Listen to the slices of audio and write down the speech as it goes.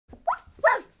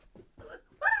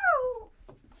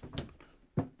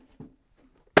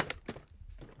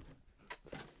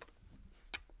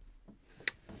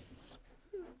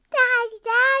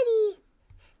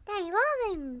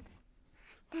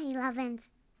province.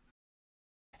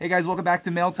 Hey guys, welcome back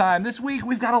to Mail Time. This week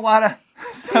we've got a lot of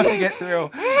stuff to get through,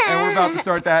 and we're about to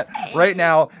start that right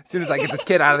now as soon as I get this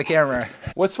kid out of the camera.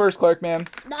 What's first, Clark, man?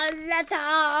 The letter.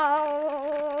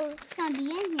 It's gonna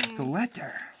be in here. It's a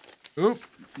letter. Oop,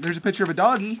 there's a picture of a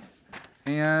doggy,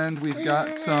 and we've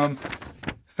got some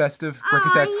festive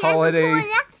brickitect holiday.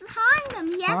 That's behind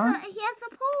him. He has a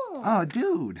pool. Oh,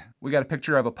 dude. We got a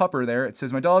picture of a pupper there. It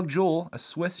says, my dog, Jewel, a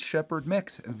Swiss Shepherd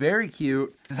mix. Very cute.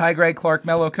 It says, hi, Greg, Clark,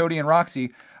 Mello, Cody, and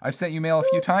Roxy. I've sent you mail a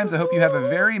few times. I hope you have a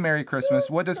very Merry Christmas.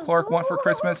 What does Clark want for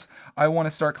Christmas? I want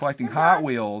to start collecting Hot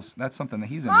Wheels. That's something that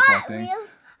he's into collecting. Hot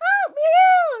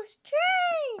Wheels,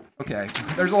 trains. Okay,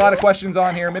 there's a lot of questions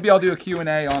on here. Maybe I'll do a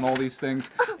Q&A on all these things.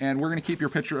 And we're going to keep your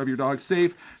picture of your dog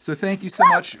safe. So thank you so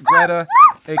much, Greta,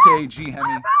 a.k.a. G.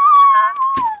 Hemi.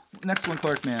 Next one,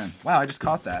 Clark, man. Wow, I just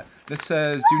caught that. This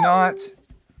says, do not,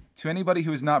 to anybody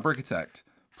who is not brickitect,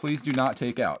 please do not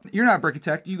take out. You're not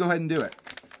brickitect. You go ahead and do it.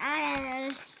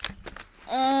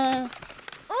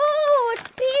 Oh, it's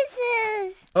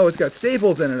pieces. Oh, it's got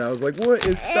staples in it. I was like, what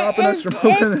is stopping us from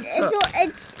opening this up?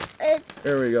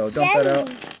 There we go. Dump that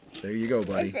out. There you go,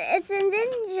 buddy. It's a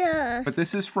ninja. But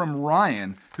this is from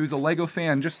Ryan, who's a Lego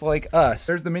fan just like us.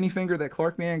 There's the minifinger that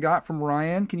Clark Man got from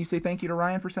Ryan. Can you say thank you to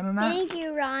Ryan for sending that? Thank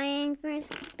you, Ryan. Thanks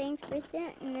for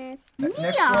sending this.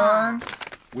 Next one,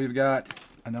 we've got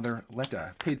another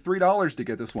letter. Paid $3 to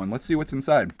get this one. Let's see what's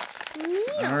inside.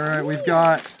 All right, we've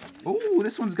got, oh,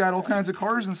 this one's got all kinds of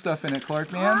cars and stuff in it,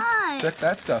 Clark Man. What? Check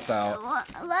that stuff out.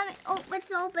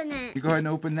 Let's open it. You go ahead and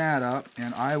open that up,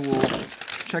 and I will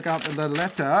check out the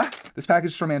letter. This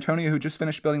package is from Antonio, who just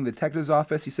finished building the detective's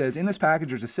office. He says, in this package,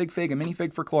 there's a sig fig, a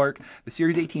minifig for Clark, the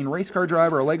Series 18 race car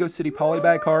driver, a Lego City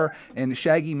polybag car, and a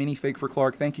Shaggy minifig for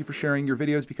Clark. Thank you for sharing your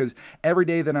videos, because every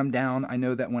day that I'm down, I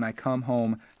know that when I come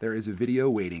home, there is a video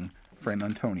waiting from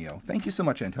Antonio. Thank you so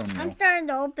much, Antonio. I'm starting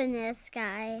to open this,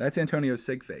 guy. That's Antonio's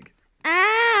sig fig.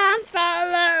 I'm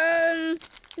falling.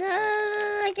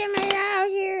 No, get me out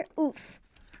here. Oof.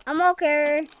 I'm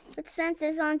okay. Let's send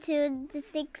this onto the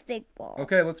sig fig ball.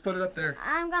 Okay, let's put it up there.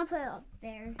 I'm gonna put it up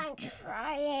there. I'm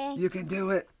trying. You can do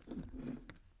it.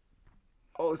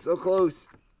 Oh, so close.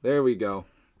 There we go.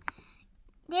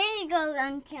 There you go,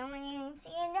 Antonio. See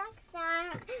you next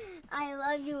time. I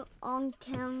love you,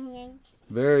 Antonio.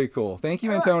 Very cool. Thank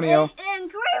you, Antonio.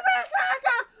 And Creeper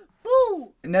Santa.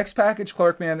 Boo! Next package,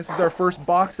 Clark Man. This is our first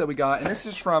box that we got, and this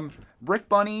is from Brick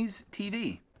Bunny's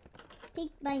TV. Big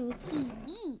Bunny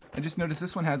TV. I just noticed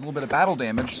this one has a little bit of battle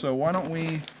damage, so why don't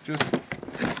we just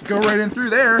go right in through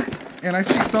there? And I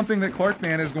see something that Clark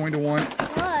Man is going to want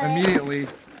immediately.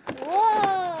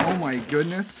 Whoa! Oh my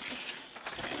goodness.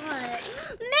 What?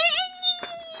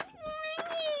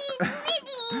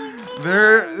 Minnie!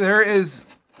 There is,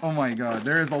 oh my god,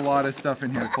 there is a lot of stuff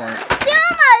in here, Clark.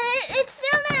 It's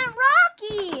Zuma and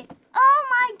Rocky! Oh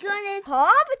my goodness.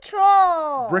 Paw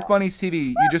Patrol! Brick Bunny's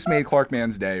TV, you just made Clark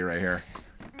Man's day right here.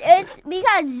 We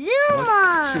got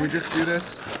Zuma! Should we just do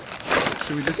this?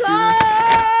 Should we just do this?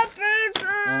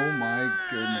 Oh my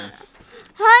goodness.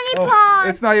 Honey Paw!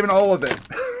 It's not even all of it.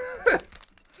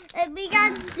 We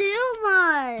got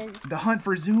Zumas! The hunt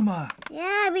for Zuma.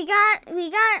 Yeah, we got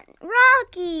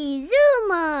Rocky,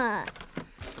 Zuma.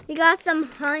 We got some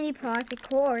honey pots, of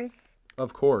course.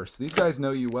 Of course. These guys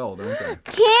know you well, don't they?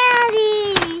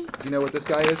 Candy! Do you know what this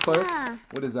guy is, Clark? Yeah.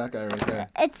 What is that guy right there?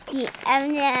 It's the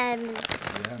M&M. Yeah, man.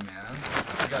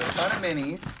 We got a ton of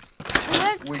minis.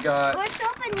 Let's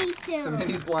open these two. Some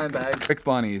minis blind bags. Brick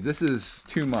Bunnies. This is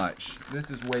too much. This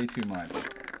is way too much.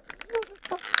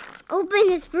 Open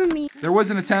this for me. There was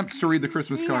an attempt to read the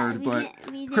Christmas card, but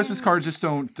we didn't. Christmas cards just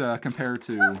don't compare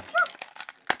to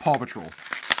Paw Patrol.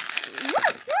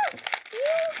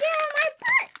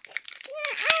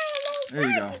 There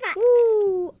you go.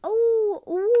 Ooh, ooh,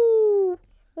 ooh.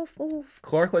 Oof, oof.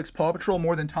 Clark likes Paw Patrol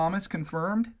more than Thomas,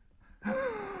 confirmed?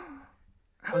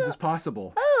 How is this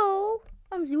possible? Hello,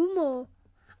 I'm Zuma.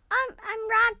 I'm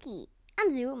Rocky.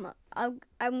 I'm Zuma. I'm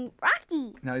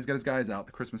Rocky. Now he's got his guys out,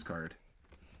 the Christmas card.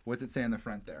 What's it say on the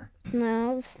front there?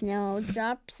 Snow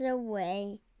drops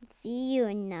away. See you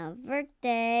another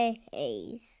day.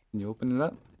 Can you open it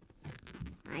up?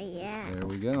 Yeah. There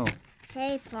we go.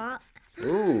 Hey, Pop.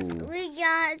 Ooh. We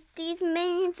got these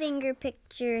mini finger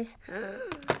pictures.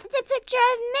 It's a picture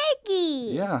of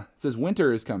Mickey. Yeah, it says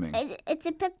winter is coming. It's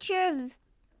a picture of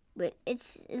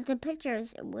it's a picture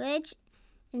of Witch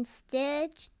and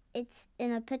Stitch. It's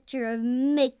in a picture of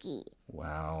Mickey.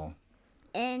 Wow.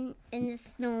 And the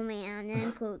snowman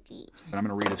and cookies. And I'm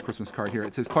going to read his Christmas card here.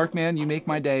 It says, Clark Man, you make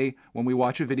my day when we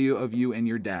watch a video of you and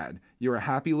your dad. You're a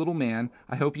happy little man.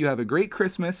 I hope you have a great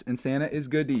Christmas and Santa is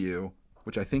good to you.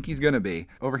 which I think he's gonna be.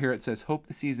 Over here it says, hope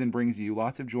the season brings you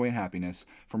lots of joy and happiness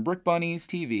from Brick Bunnies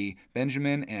TV,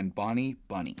 Benjamin and Bonnie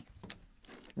Bunny.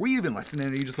 Were you even listening,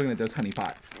 or are you just looking at those honey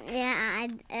pots? Yeah,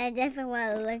 I definitely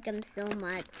want to lick them so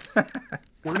much.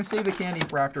 We're gonna save the candy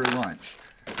for after lunch.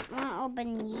 Want to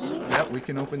open these? Yep, we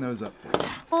can open those up for you.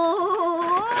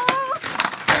 Oh,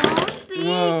 don't be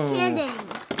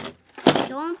kidding.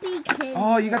 Don't be kidding.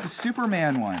 Oh, you got the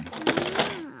Superman one.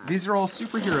 Yeah. These are all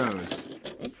superheroes.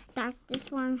 Let's stack this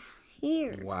one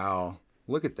here. Wow,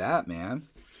 look at that, man.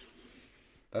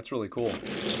 That's really cool.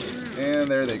 And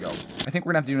there they go. I think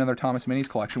we're gonna have to do another Thomas Minis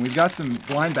collection. We've got some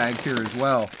blind bags here as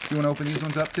well. Do you wanna open these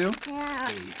ones up too? Yeah.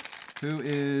 Who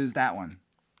is that one?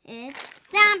 It's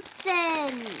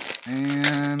Samson.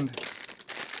 And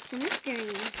It's a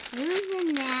mystery. Who's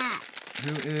in that?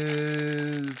 who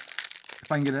is,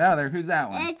 if I can get it out of there, who's that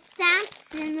one? It's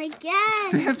Samson again.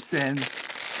 Samson.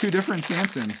 Two different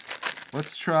Samsons.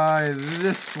 Let's try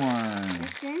this one.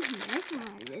 What's in this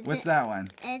one? What's that one?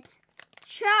 It's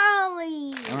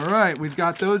Charlie. All right, we've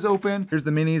got those open. Here's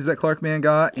the minis that Clark Man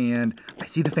got, and I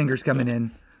see the fingers coming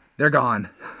in. They're gone.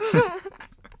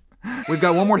 We've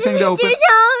got one more thing to open.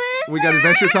 We got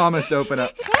Adventure Thomas to open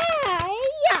up.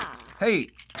 Yeah. Hey,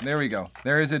 there we go.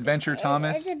 There is Adventure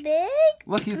Thomas. Is it big?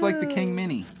 Look, he's like the King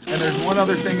Mini. And there's one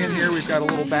other thing in here. We've got a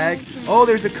little bag. Oh,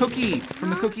 there's a cookie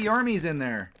from the Cookie Armies in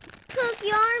there.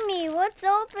 Cookie Army, let's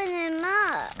open him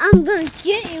up. I'm gonna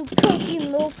get you, Cookie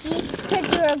Mookie,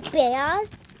 because you're bad.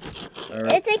 All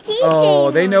right. It's a keychain.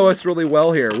 Oh, they know us really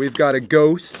well here. We've got a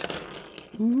ghost.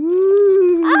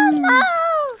 Ooh. Oh no!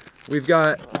 We've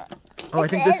got, I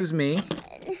think this is me.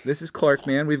 This is Clark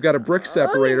Man. We've got a brick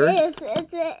separator. Look at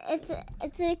this.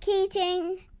 It's a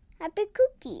keychain. Happy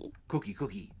cookie.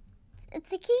 Cookie.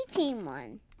 It's a keychain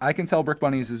one. I can tell Brick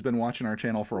Bunnies has been watching our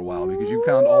channel for a while because you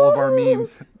found all of our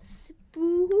memes.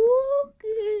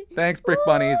 Spooky. Thanks, Brick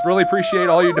Bunnies. Really appreciate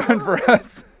all you've done for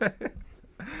us.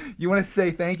 You want to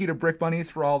say thank you to Brick Bunnies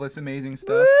for all this amazing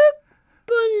stuff? Brick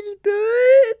Bunnies,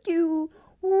 thank you.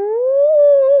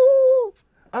 Ooh.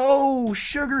 Oh,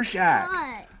 Sugar Shack.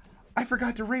 What? I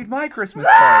forgot to read my Christmas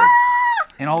card.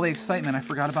 In all the excitement, I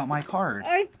forgot about my card.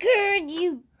 I scared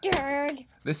you, dirt.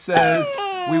 This says,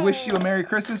 we wish you a Merry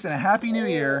Christmas and a Happy New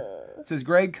Year. It says,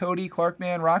 Greg, Cody, Clark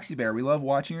Man, Roxy Bear. We love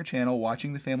watching your channel.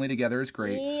 Watching the family together is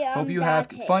great. Hope you have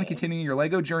fun continuing your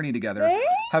Lego journey together.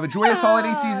 Have a joyous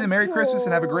holiday season. Merry Christmas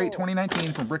and have a great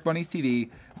 2019 from Brick Bunnies TV,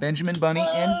 Benjamin Bunny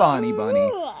and Bonnie Bunny.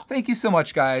 Thank you so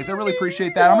much, guys. I really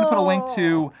appreciate that. I'm going to put a link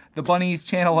to the Bunnies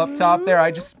channel up top there.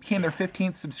 I just became their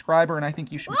 15th subscriber, and I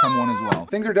think you should become one as well.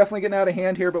 Things are definitely getting out of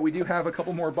hand here, but we do have a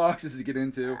couple more boxes to get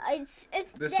into.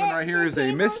 This one right here is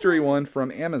a mystery one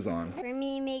from Amazon. For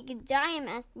me to make a giant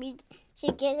mess, we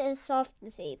should get a soft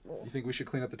table. You think we should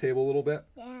clean up the table a little bit?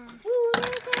 Yeah.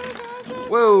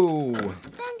 Whoa!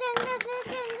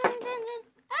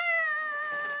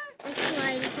 Let's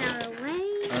slide this out of the way.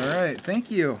 All right, thank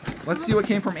you. Let's see what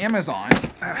came from Amazon.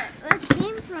 What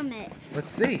came from it? Let's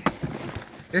see.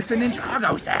 It's a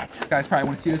Ninjago set. You guys probably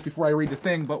want to see this before I read the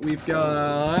thing, but we've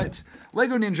got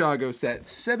Lego Ninjago set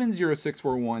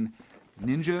 70641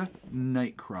 Ninja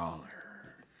Nightcrawler.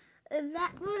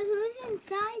 Who's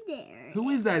inside there? Who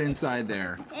is that inside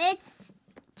there? It's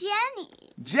Jenny.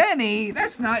 Jenny?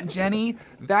 That's not Jenny.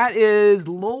 That is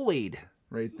Lloyd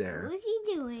right there. What's he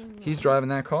doing? He's driving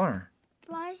that car.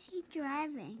 Why is he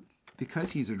driving?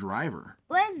 Because he's a driver.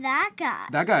 What's that guy?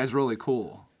 That guy is really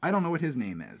cool. I don't know what his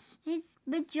name is. He's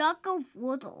Ninjago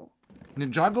Voodoo.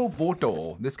 Ninjago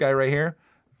Voto. This guy right here.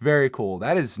 Very cool.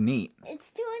 That is neat.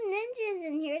 It's two ninjas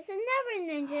in here. It's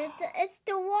another ninja. It's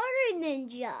the water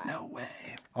ninja. No way.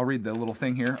 I'll read the little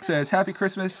thing here. It says, Happy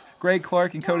Christmas, Greg,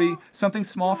 Clark, and Cody. Something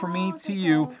small from me to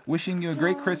you. Wishing you a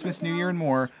great Christmas, New Year, and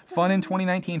more. Fun in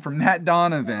 2019 from Matt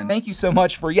Donovan. Thank you so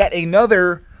much for yet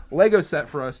another Lego set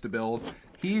for us to build.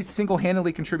 He's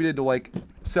single-handedly contributed to like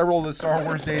several of the Star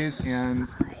Wars days and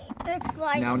It's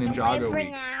like now Ninjago for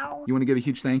week. now. You want to give a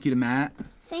huge thank you to Matt?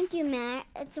 Thank you, Matt.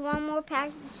 It's one more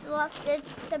package left.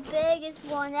 It's the biggest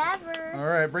one ever. All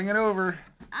right, bring it over.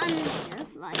 I'm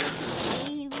just like,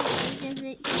 hey, does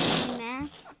it get a mess?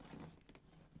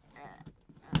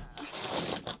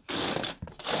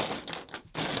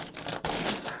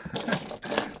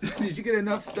 Did you get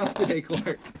enough stuff today,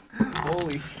 Clark?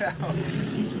 Holy cow.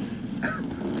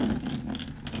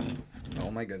 Oh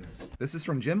my goodness. This is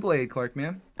from Jim Blade, Clark,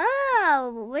 man.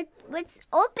 Oh, let's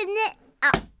open it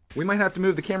up. We might have to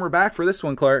move the camera back for this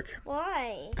one, Clark.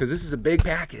 Why? Because this is a big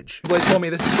package. Blade told me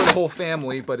this is for the whole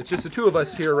family, but it's just the two of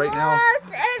us here right now.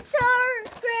 It's our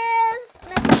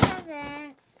Christmas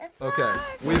presents. Okay,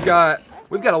 we've got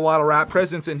a lot of wrap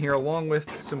presents in here along with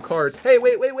some cards. Hey,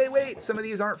 wait. Some of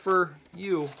these aren't for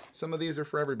you. Some of these are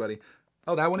for everybody.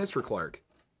 Oh, that one is for Clark.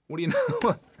 What do you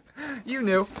know? You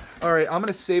knew. All right, I'm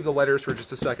gonna save the letters for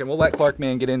just a second. We'll let Clark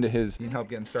Man get into his. You need help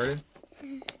getting started?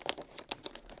 There you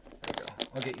go.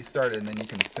 I'll get you started and then you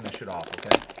can finish it off,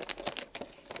 okay?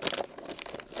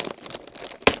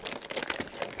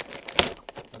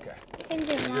 Okay. Can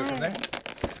do Do it from there?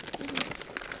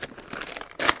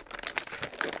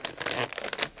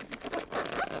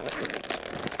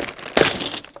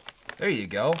 There you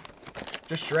go.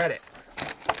 Just shred it.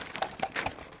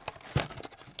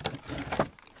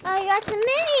 Oh, you got some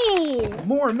minis.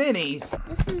 More minis.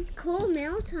 This is cool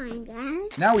mail time,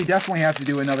 guys. Now we definitely have to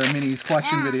do another minis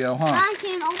collection video, huh? I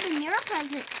can open your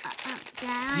present,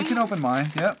 Dad. You can open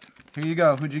mine. Yep. Here you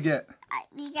go. Who'd you get?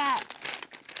 We got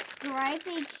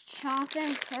Stripey, Chomp,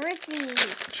 and Percy.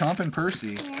 Chomp and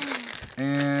Percy. Yeah.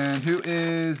 And who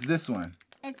is this one?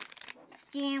 It's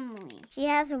Stanley. She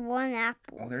has one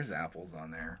apple. Oh, there's apples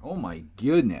on there. Oh my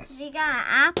goodness. We got an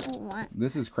apple one.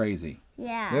 This is crazy.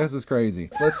 Yeah. This is crazy.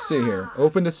 Let's see here.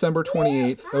 Open December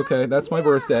 28th. Okay, that's my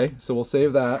birthday, so we'll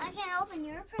save that. I can open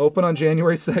your present. Open on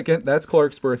January 2nd. That's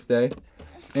Clark's birthday.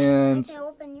 And I can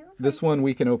open your this present. one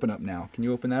we can open up now. Can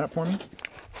you open that up for me?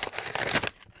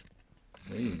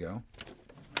 There you go.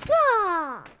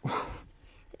 Yeah.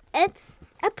 It's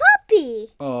a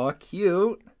puppy. Aw,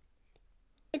 cute.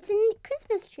 It's a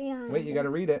Christmas tree on Wait, you gotta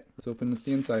read it. Let's open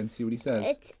the inside and see what he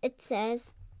says. It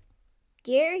says,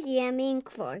 "Dear Yummy and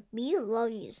Clark, we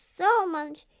love you so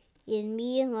much, and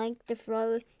me like to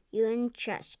throw you in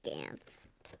trash cans."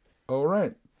 All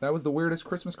right. That was the weirdest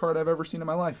Christmas card I've ever seen in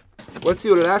my life. Let's see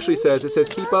what it actually says. It says,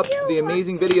 keep up the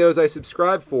amazing videos I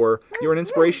subscribe for. You're an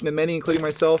inspiration to many, including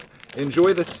myself.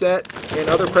 Enjoy the set and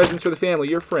other presents for the family.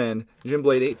 Your friend,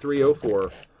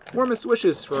 JimBlade8304. Warmest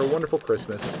wishes for a wonderful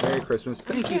Christmas. Merry Christmas.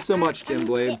 Thank you so much, Jim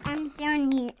Blade. I'm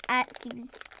staring at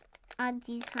these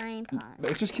tiny pots.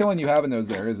 It's just killing you having those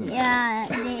there, isn't it? Yeah,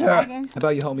 How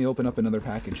about you help me open up another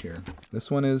package here? This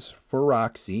one is for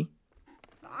Roxy.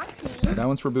 That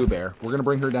one's for Boo Bear. We're going to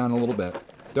bring her down a little bit.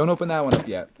 Don't open that one up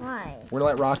yet. Why? We're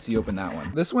going to let Roxy open that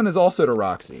one. This one is also to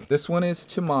Roxy. This one is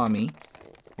to Mommy.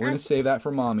 We're going to save that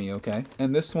for Mommy, okay?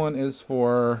 And this one is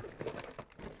for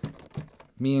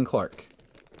me and Clark.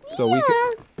 So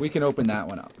we can open that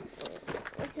one up.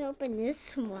 Let's open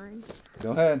this one.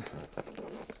 Go ahead.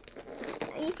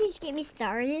 You can just get me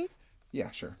started. Yeah,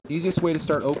 sure. Easiest way to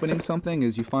start opening something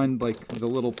is you find like the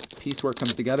little piece where it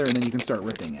comes together and then you can start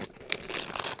ripping it.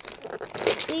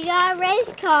 We got a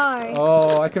race car.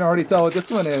 Oh, I can already tell what this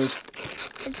one is.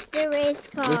 It's the race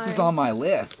car. This is on my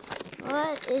list.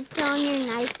 What? It's on your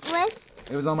nice list?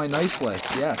 It was on my nice list,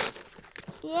 yes.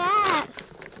 Yes.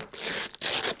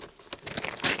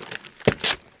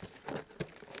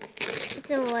 It's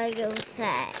a Lego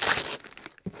set.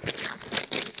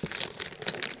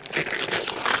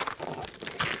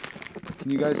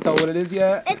 Can you guys tell what it is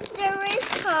yet? It's the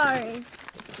race cars.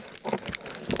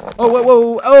 Oh,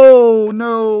 whoa. Oh,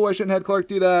 no. I shouldn't have had Clark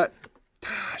do that.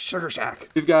 Sugar Shack.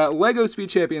 We've got Lego Speed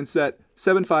Champion set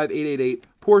 75888,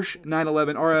 Porsche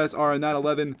 911, RS RN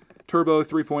 911, Turbo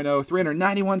 3.0,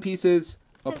 391 pieces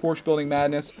of Porsche Building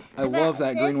Madness. I love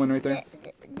that green one right there.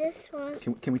 This one.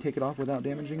 Can we take it off without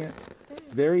damaging it?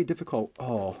 Very difficult.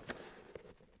 Oh.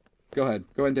 Go ahead.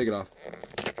 Go ahead and take it off.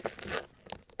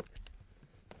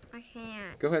 I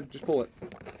can't. Go ahead. Just pull it.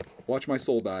 Watch my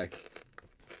soul die.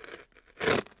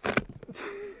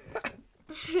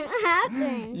 What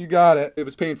happened? You got it. It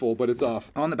was painful, but it's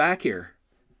off. On the back here,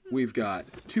 we've got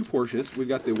two Porsches. We've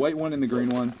got the white one and the green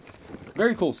one.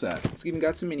 Very cool set. It's even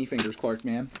got some mini fingers, Clark,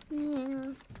 man.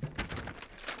 Yeah.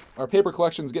 Our paper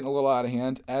collection's getting a little out of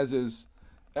hand, as is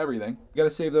everything. We got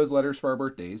to save those letters for our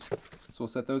birthdays, so we'll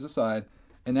set those aside.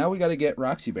 And now we got to get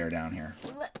Roxy Bear down here.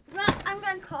 I'm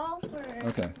gonna call for her.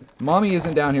 Okay. Mommy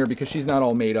isn't down here because she's not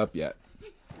all made up yet.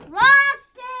 Roxy!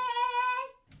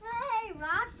 Hey,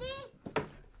 Roxy!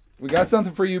 We got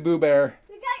something for you, Boo Bear.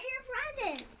 We got your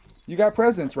presents. You got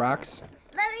presents, Rox.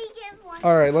 Let me give one.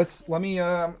 All right, let me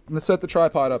I'm gonna set the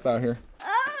tripod up out here.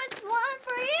 Oh, it's one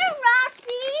for you,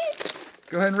 Roxy.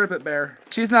 Go ahead and rip it, Bear.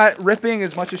 She's not ripping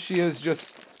as much as she is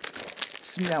just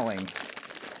smelling.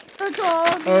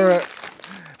 All right,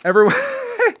 everyone.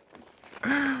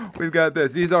 We've got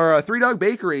this. These are Three Dog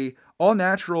Bakery, all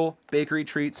natural bakery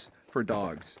treats for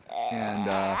dogs. And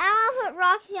I want to put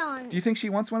Roxy on. do you think she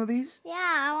wants one of these? Yeah,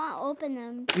 I want to open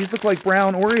them. These look like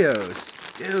brown Oreos.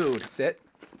 Dude. Sit.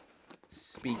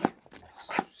 Speak.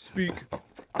 Speak.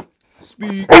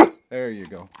 Speak. There you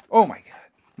go. Oh my God.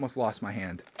 Almost lost my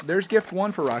hand. There's gift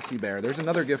one for Roxy Bear. There's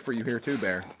another gift for you here too,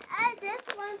 Bear. This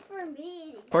one's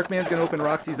me. Clark Man's gonna open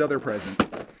Roxy's other present.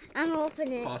 I'm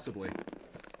opening it. Possibly.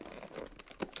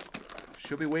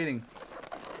 She'll be waiting.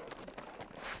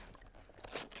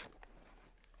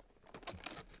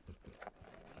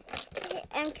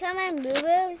 And come on,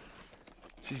 boo-boos.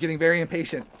 She's getting very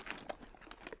impatient.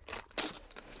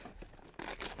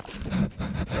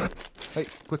 Hey,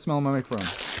 quit smelling my microphone.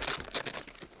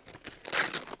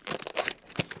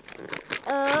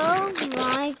 Oh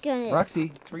my goodness.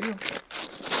 Roxy, it's for you.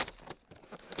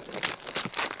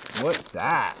 What's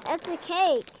that? That's a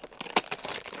cake.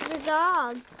 The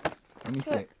dogs. Let me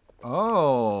see.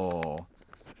 Oh.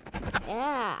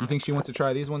 Yeah. You think she wants to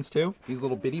try these ones too? These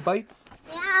little bitty bites?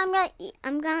 Yeah, I'm gonna eat.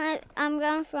 I'm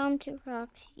gonna throw them to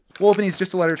Roxy. We'll open these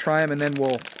just to let her try them, and then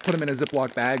we'll put them in a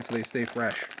Ziploc bag so they stay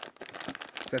fresh.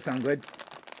 Does that sound good?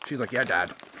 She's like, yeah,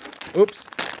 Dad. Oops.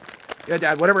 Yeah,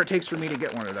 Dad, whatever it takes for me to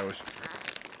get one of those.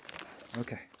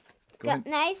 Okay. Go ahead.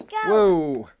 Nice go.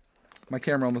 Whoa. My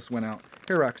camera almost went out.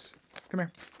 Here, Rex. Come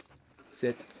here.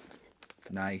 Sit.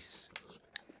 Nice.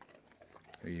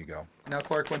 There you go. Now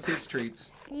Clark wants his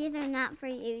treats. These are not for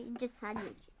you. You just had your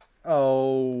treats.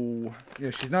 Oh.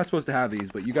 Yeah, she's not supposed to have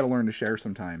these, but you got to learn to share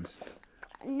sometimes.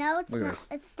 No, it's Look at not. this.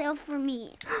 It's still for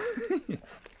me.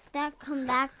 That come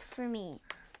back for me.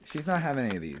 She's not having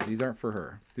any of these. These aren't for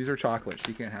her. These are chocolate.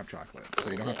 She can't have chocolate, so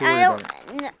you don't have to worry about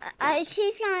it.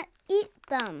 She's gonna eat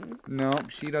them. No,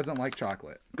 she doesn't like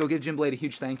chocolate. Go give Jim Blade a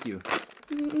huge thank you.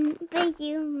 Thank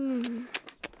you.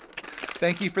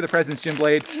 Thank you for the presents, Jim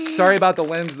Blade. Sorry about the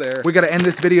lens there. We got to end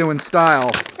this video in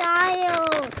style Style.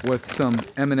 with some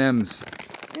M&Ms.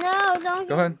 No, don't.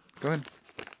 Go ahead. Go ahead.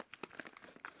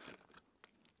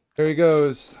 There he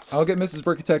goes. I'll get Mrs.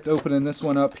 Brickitect opening this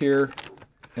one up here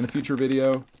in a future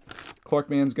video. Clark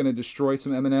Man's going to destroy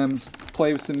some M&Ms,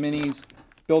 play with some minis,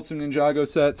 build some Ninjago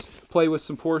sets, play with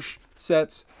some Porsche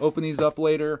sets, open these up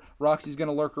later. Roxy's going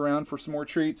to lurk around for some more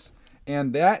treats.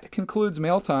 And that concludes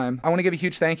mail time. I want to give a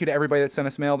huge thank you to everybody that sent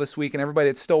us mail this week and everybody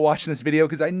that's still watching this video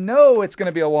because I know it's going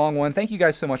to be a long one. Thank you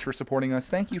guys so much for supporting us.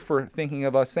 Thank you for thinking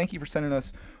of us. Thank you for sending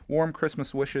us warm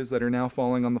Christmas wishes that are now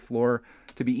falling on the floor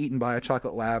to be eaten by a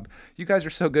chocolate lab. You guys are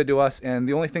so good to us, and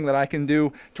the only thing that I can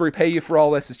do to repay you for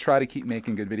all this is try to keep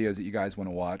making good videos that you guys want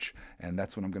to watch, and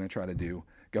that's what I'm going to try to do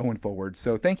going forward.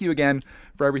 So thank you again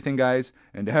for everything, guys,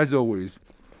 and as always,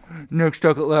 next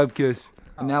chocolate lab kiss.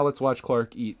 And now let's watch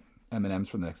Clark eat M&Ms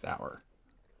for the next hour.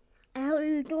 How are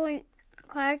you doing,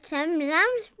 Clark's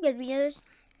M&M's videos?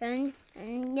 And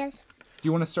yes. Do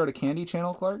you want to start a candy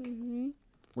channel, Clark? Mm-hmm.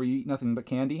 Where you eat nothing but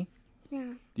candy? Yeah.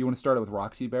 Do you want to start it with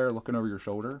Roxy Bear looking over your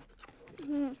shoulder?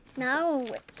 No,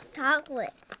 it's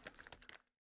chocolate.